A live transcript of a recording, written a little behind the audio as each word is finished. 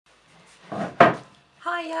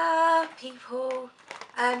Hiya people,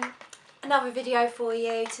 another video for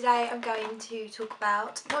you. Today I'm going to talk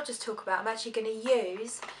about, not just talk about, I'm actually going to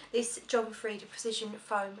use this Frieda Precision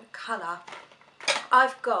Foam colour.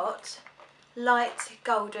 I've got light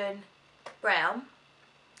golden brown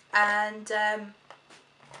and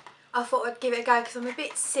I thought I'd give it a go because I'm a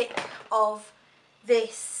bit sick of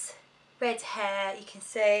this red hair. You can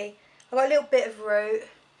see I've got a little bit of root.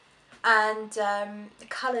 And the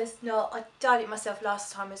colour's not, I dyed it myself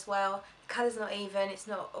last time as well, the colour's not even, it's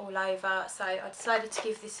not all over, so I decided to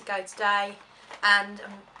give this a go today, and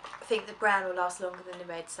I think the brown will last longer than the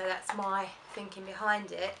red, so that's my thinking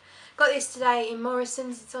behind it. Got this today in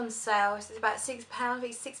Morrison's, it's on sale, it's about £6, I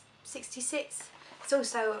think it's £6.66. It's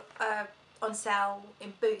also on sale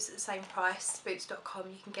in Boots at the same price, boots.com,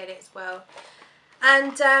 you can get it as well.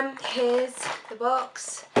 And here's the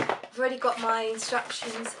box. I've already got my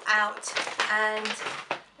instructions out and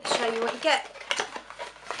I'll show you what you get.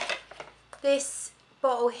 This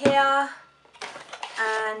bottle here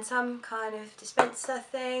and some kind of dispenser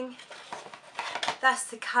thing. That's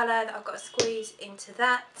the colour that I've got to squeeze into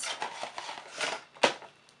that.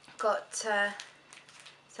 Got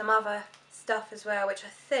some other stuff as well, which I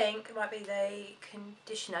think might be the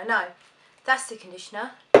conditioner. No, that's the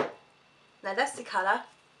conditioner. No, that's the colour.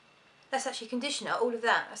 That's actually conditioner, all of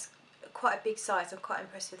that. That's quite a big size. I'm quite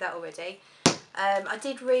impressed with that already. I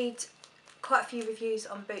did read quite a few reviews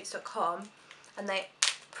on boots.com and they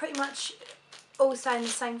pretty much all saying the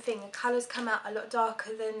same thing. The colours come out a lot darker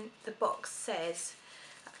than the box says.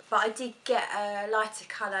 But I did get a lighter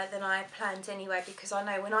colour than I planned anyway, because I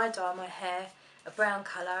know when I dye my hair a brown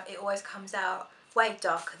colour, it always comes out way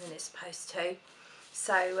darker than it's supposed to.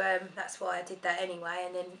 So that's why I did that anyway,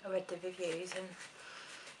 and then I read the reviews and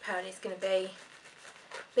apparently it's going to be a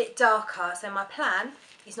bit darker. So my plan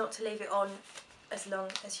is not to leave it on as long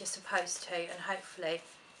as you're supposed to, and hopefully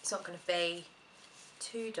it's not going to be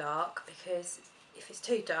too dark, because if it's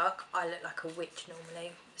too dark I look like a witch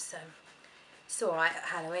normally. So it's alright at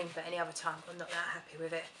Halloween, but any other time I'm not that happy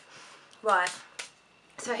with it. Right,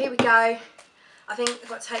 so here we go. I think I've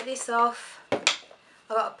got to take this off.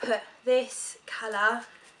 I've got to put this colour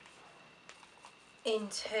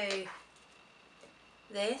into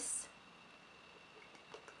this.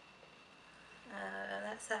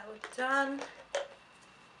 That's that all done.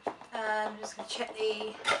 And I'm just going to check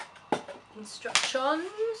the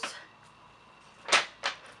instructions.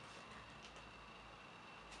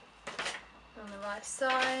 On the right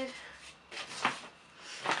side.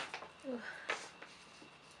 Ooh.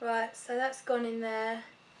 Right, so that's gone in there.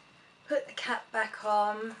 Put the cap back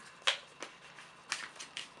on.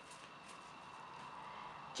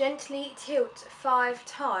 Gently tilt 5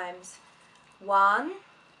 times. 1,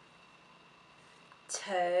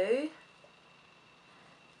 2,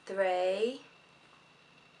 3,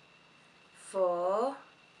 4,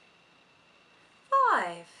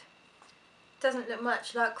 5. Doesn't look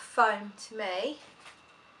much like foam to me.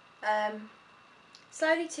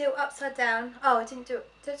 Slowly tilt upside down. Oh, I didn't do it.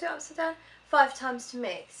 Did I do it upside down? 5 times to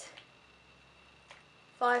mix.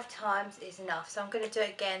 5 times is enough, so I'm going to do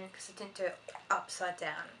it again because I didn't do it upside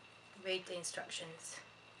down. Read the instructions.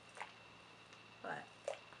 Right,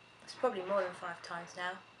 it's probably more than 5 times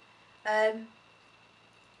now.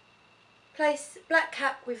 Place black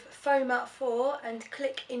cap with foamer 4 and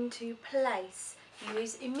click into place.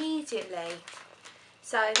 Use immediately.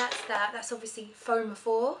 So that's that. That's obviously foamer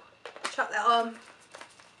 4. Chuck that on,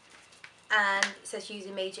 and it says use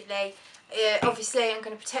immediately. Obviously I'm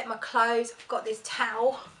going to protect my clothes. I've got this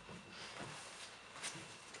towel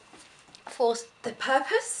for the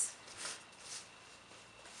purpose,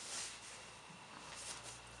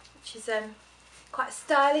 which is quite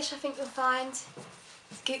stylish, I think you'll find.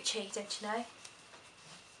 It's Gucci, don't you know?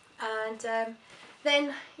 And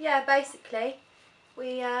then, yeah, basically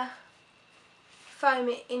we foam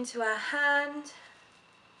it into our hand.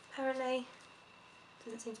 Apparently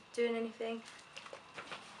doesn't seem to be doing anything.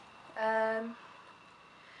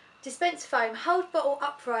 Dispense foam. Hold bottle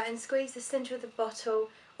upright and squeeze the centre of the bottle.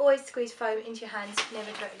 Always squeeze foam into your hands,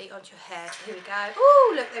 never directly onto your hair. So here we go.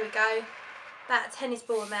 Oh, look, there we go. About a tennis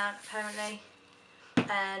ball amount apparently.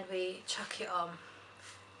 And we chuck it on.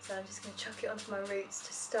 So I'm just going to chuck it onto my roots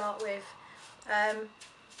to start with.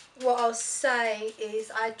 What I'll say is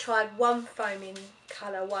I tried one foaming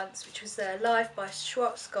colour once, which was Live by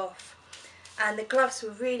Schwarzkopf. And the gloves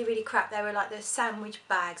were really, really crap. They were like the sandwich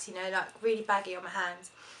bags, you know, like really baggy on my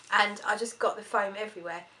hands. And I just got the foam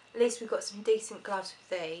everywhere. At least we've got some decent gloves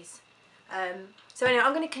with these. So anyway,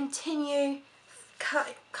 I'm going to continue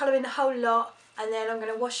colouring the whole lot, and then I'm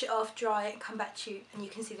going to wash it off, dry it, and come back to you, and you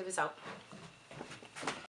can see the result.